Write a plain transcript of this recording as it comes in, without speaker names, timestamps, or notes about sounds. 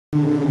Okay,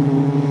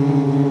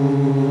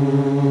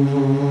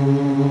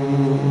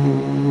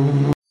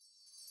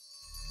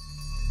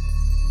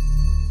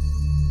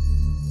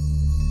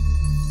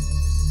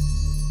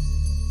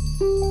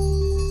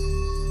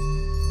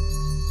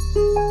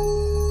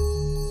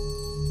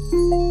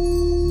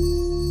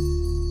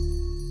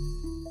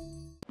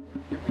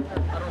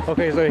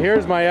 so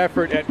here's my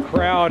effort at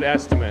crowd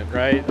estimate,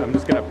 right? I'm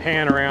just gonna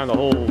pan around the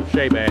whole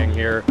shebang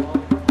here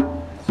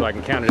so I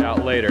can count it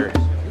out later.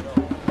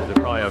 There's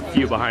probably a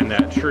few behind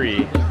that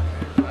tree.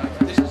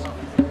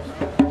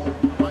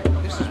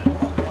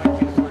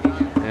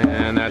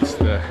 And that's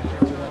the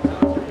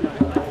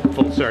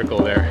full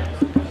circle there.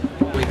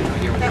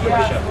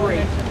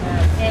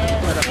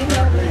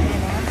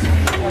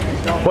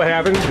 What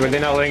happens when they're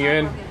not letting you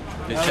in?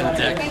 They shut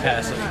that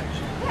capacity.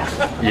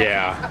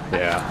 Yeah.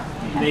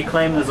 They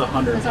claim there's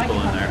 100 people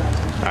in there.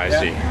 I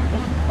see.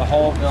 The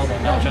whole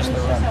building, not just the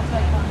room.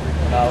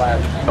 Not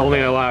allowed.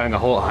 Only allowing a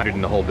whole 100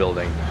 in the whole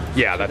building.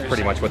 Yeah, that's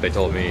pretty much what they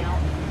told me.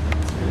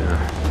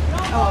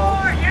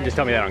 Yeah. Just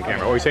tell me that on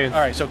camera. What were you saying?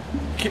 All right, so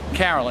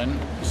Carolyn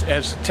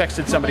has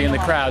texted somebody in the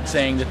crowd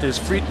saying that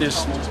there's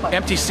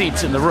empty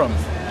seats in the room.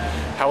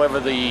 However,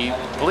 the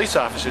police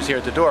officers here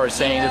at the door are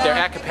saying that they're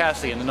at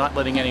capacity and they're not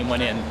letting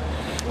anyone in.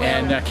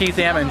 And Keith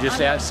Ammon just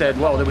said,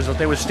 well,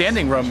 there was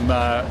standing room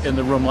in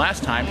the room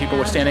last time. People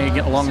were standing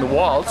along the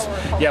walls.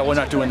 Yeah, we're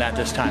not doing that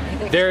this time.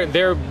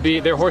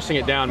 They're horsing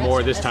it down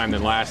more this time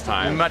than last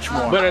time. Much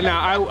more. But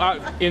now,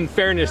 in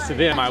fairness to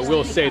them, I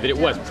will say that it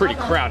was pretty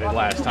crowded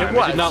last time.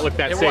 It did not look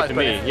that safe to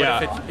me.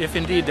 If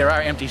indeed there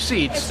are empty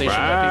seats, they should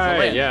let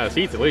people in. Yeah,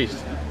 seats at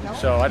least.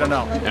 So I don't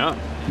know. Yeah.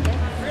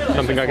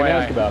 Something I can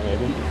ask about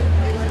maybe.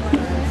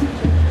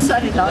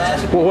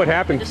 Well, what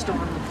happened?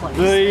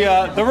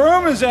 The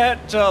room is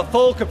at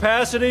full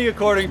capacity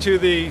according to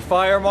the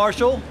fire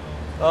marshal.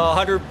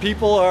 100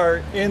 people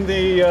are in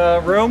the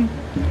room,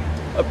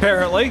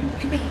 apparently.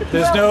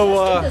 There's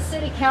no the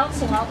city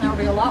council out, there'll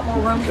be a lot more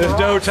room. There's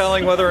no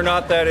telling whether or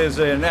not that is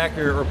an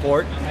accurate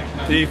report.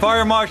 The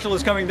fire marshal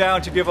is coming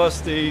down to give us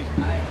the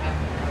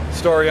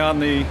story on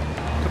the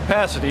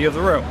capacity of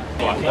the room.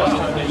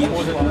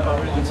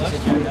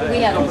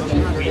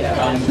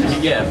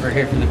 Yeah, we're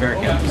here for the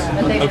bearcats.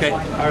 Okay. All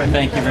right.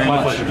 Thank you very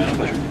much.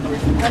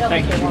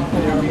 Thank you.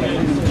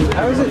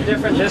 How is it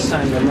different this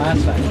time than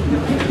last time?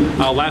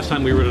 Last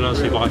time we were at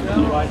unsafe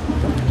occupancy.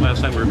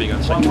 Last time we were being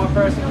unsafe. One more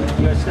person.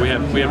 We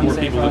had more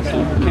people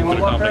than okay, one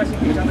more person.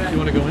 You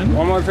want to go in?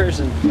 One more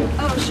person.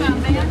 Oh,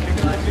 Sean, man.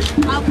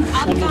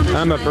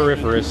 I'm a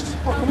peripherist.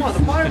 Oh, come on,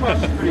 the fire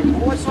marshal's pretty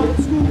cool. I saw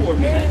the school board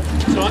meeting.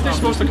 So aren't they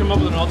supposed to come up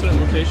with an alternate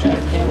location?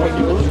 Or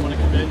you want to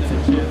come in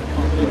and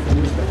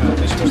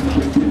they're supposed to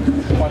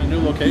find a new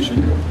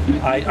location?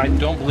 I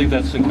don't believe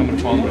that's incumbent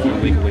upon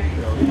them legally.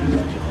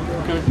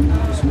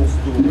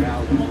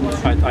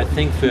 I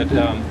think that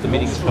the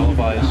meeting is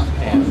televised,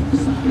 and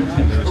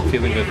there's a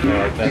feeling that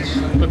that's...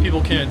 But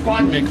people can't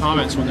make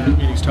comments when the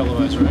meeting's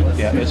televised, right?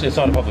 Yeah, it's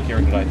not a public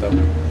hearing tonight, though.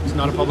 It's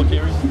not a public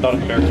hearing? Not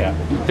at the Bearcat.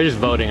 They're just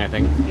voting, I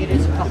think. It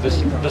is a public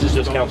This is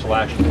just council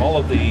action. All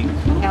of the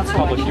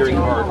public hearing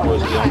part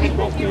was the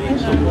on-the-spot meeting,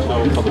 so there's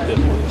no public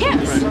discourse.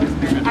 Yes,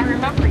 I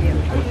remember you.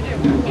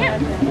 Yeah.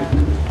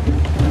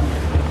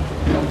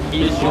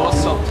 He is your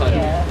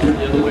subtitle,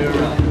 the other way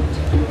around.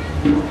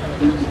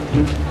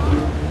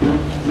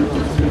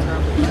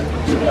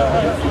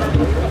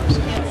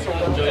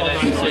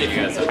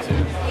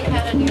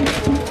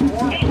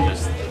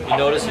 You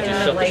notice it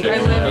just shut the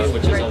shit down,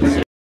 which is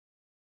unsafe.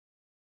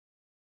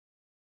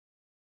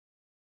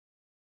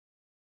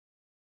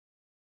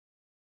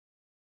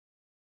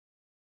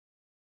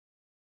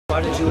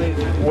 Why did you leave?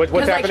 What's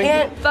happening? Because I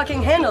can't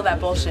fucking handle that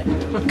bullshit.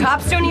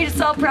 Cops don't need to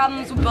solve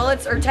problems with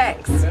bullets or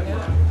tanks.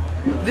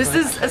 This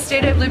is a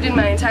state I've lived in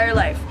my entire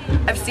life.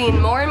 I've seen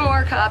more and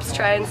more cops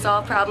try and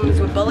solve problems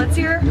with bullets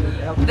here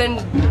than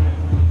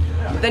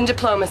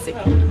diplomacy.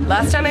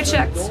 Last time I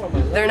checked,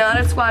 they're not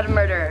a squad of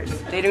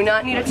murderers. They do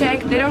not need a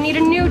tank. They don't need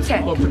a new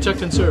tank. Well,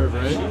 protect and serve,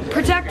 right?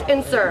 Protect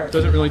and serve.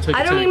 Doesn't really take a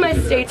I don't tank need my to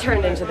do state that.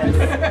 turned into this.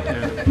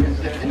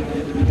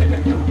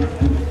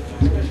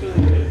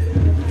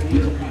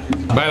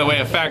 By the way,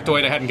 a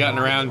factoid I hadn't gotten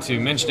around to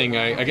mentioning,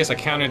 I guess I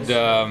counted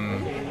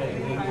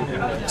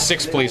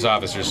 6 police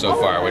officers so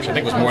far, which I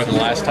think was more than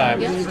last time,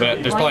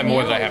 but there's probably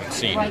more that I haven't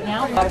seen.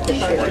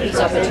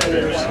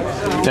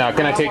 Now,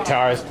 can I take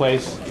Tara's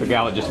place? The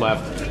gal that just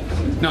left.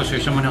 No, sir,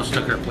 someone else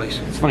took her place.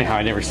 It's funny how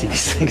I never see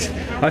these things.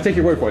 I'll take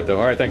your word for it, though.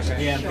 All right, thanks. The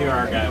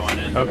NPR guy went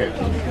in. Okay.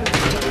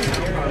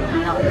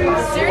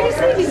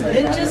 Seriously? These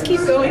ninjas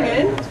keep going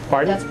in?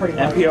 Pardon?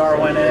 NPR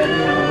went in,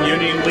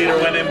 union leader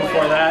went in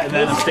before that, and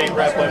then the state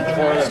rep went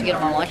before To them. get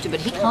him elected,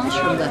 but he comes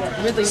from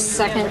the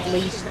second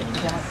least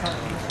Democrat.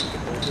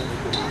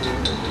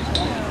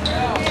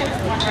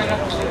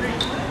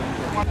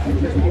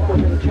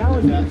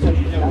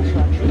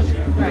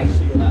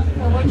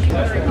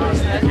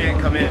 Can't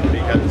come in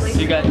because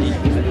you guys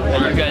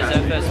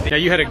FSB. Now,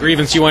 you had a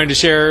grievance you wanted to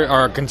share,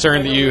 or a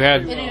concern that you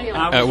had,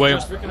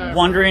 William?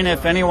 Wondering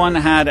if anyone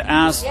had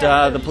asked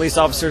the police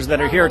officers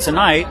that are here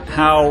tonight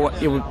how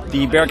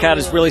the Bearcat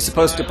is really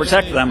supposed to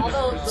protect them,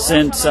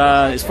 since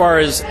as far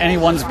as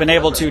anyone's been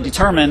able to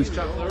determine,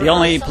 the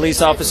only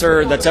police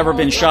officer that's ever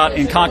been shot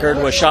in Concord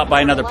was shot by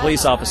another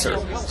police officer.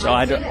 So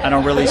I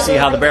don't really see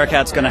how the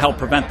Bearcat's going to help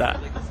prevent that.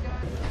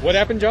 What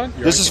happened, John?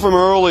 This is from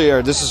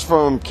earlier. This is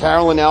from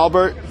Carolyn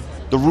Albert.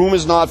 The room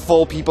is not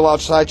full. People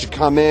outside should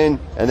come in.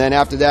 And then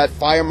after that,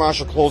 fire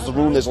marshal closed the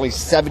room. There's only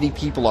 70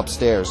 people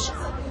upstairs.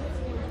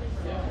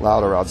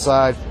 Louder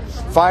outside.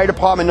 Fire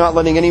department not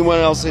letting anyone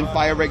else in.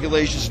 Fire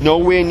regulations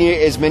nowhere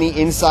near as many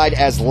inside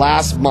as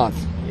last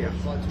month.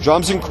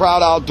 Drums and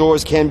crowd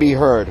outdoors can be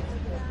heard.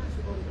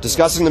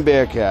 Discussing the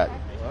Bearcat.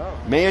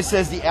 Mayor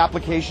says the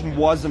application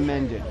was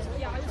amended.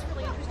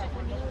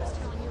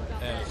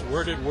 And it's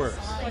worded worse.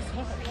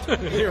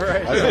 You're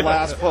right. That's the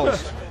last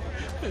post.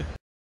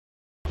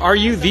 Are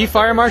you the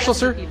fire marshal,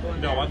 sir?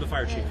 No, I'm the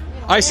fire chief.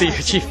 I see,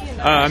 Chief.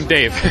 I'm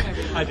Dave.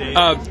 Hi,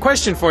 Dave.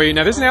 Question for you.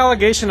 Now, there's an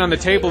allegation on the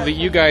table that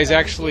you guys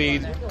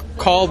actually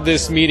called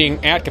this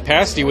meeting at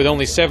capacity with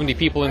only 70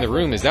 people in the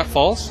room. Is that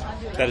false?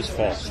 That is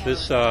false.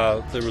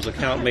 There was a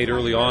count made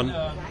early on,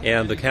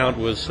 and the count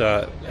was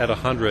at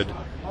 100,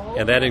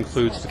 and that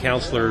includes the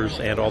counselors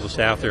and all the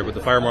staff there, but the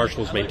fire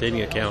marshal is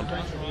maintaining a count,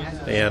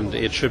 and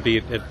it should be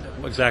at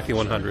exactly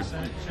 100.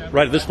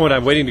 Right at this point,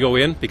 I'm waiting to go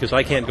in because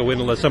I can't go in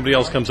unless somebody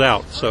else comes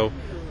out. So,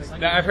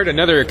 now, I've heard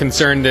another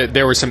concern that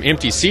there were some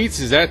empty seats.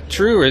 Is that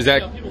true, or is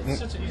that...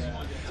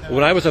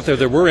 when I was up there,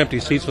 there were empty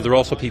seats, but there were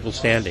also people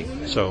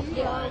standing. So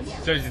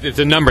it's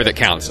the number that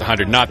counts,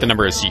 100, not the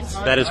number of seats.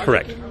 that is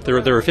correct. There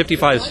are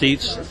 55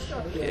 seats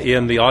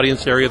in the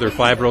audience area. There are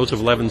 5 rows of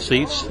 11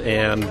 seats,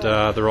 and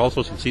there are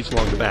also some seats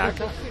along the back.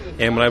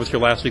 And when I was here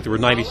last week, there were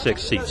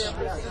 96 seats.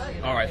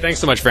 All right. Thanks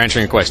so much for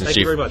answering the questions, Thank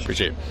Chief. you very much.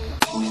 Appreciate it.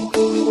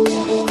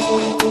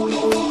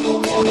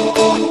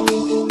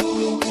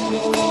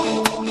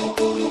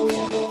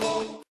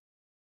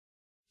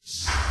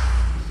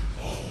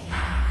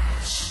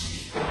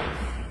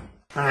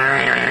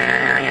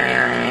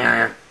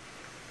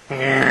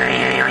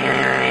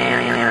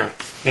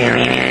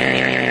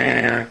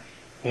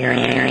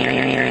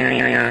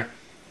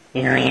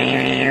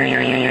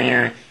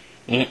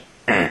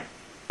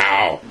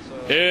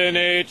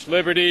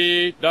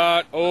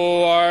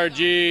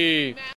 nhliberty.org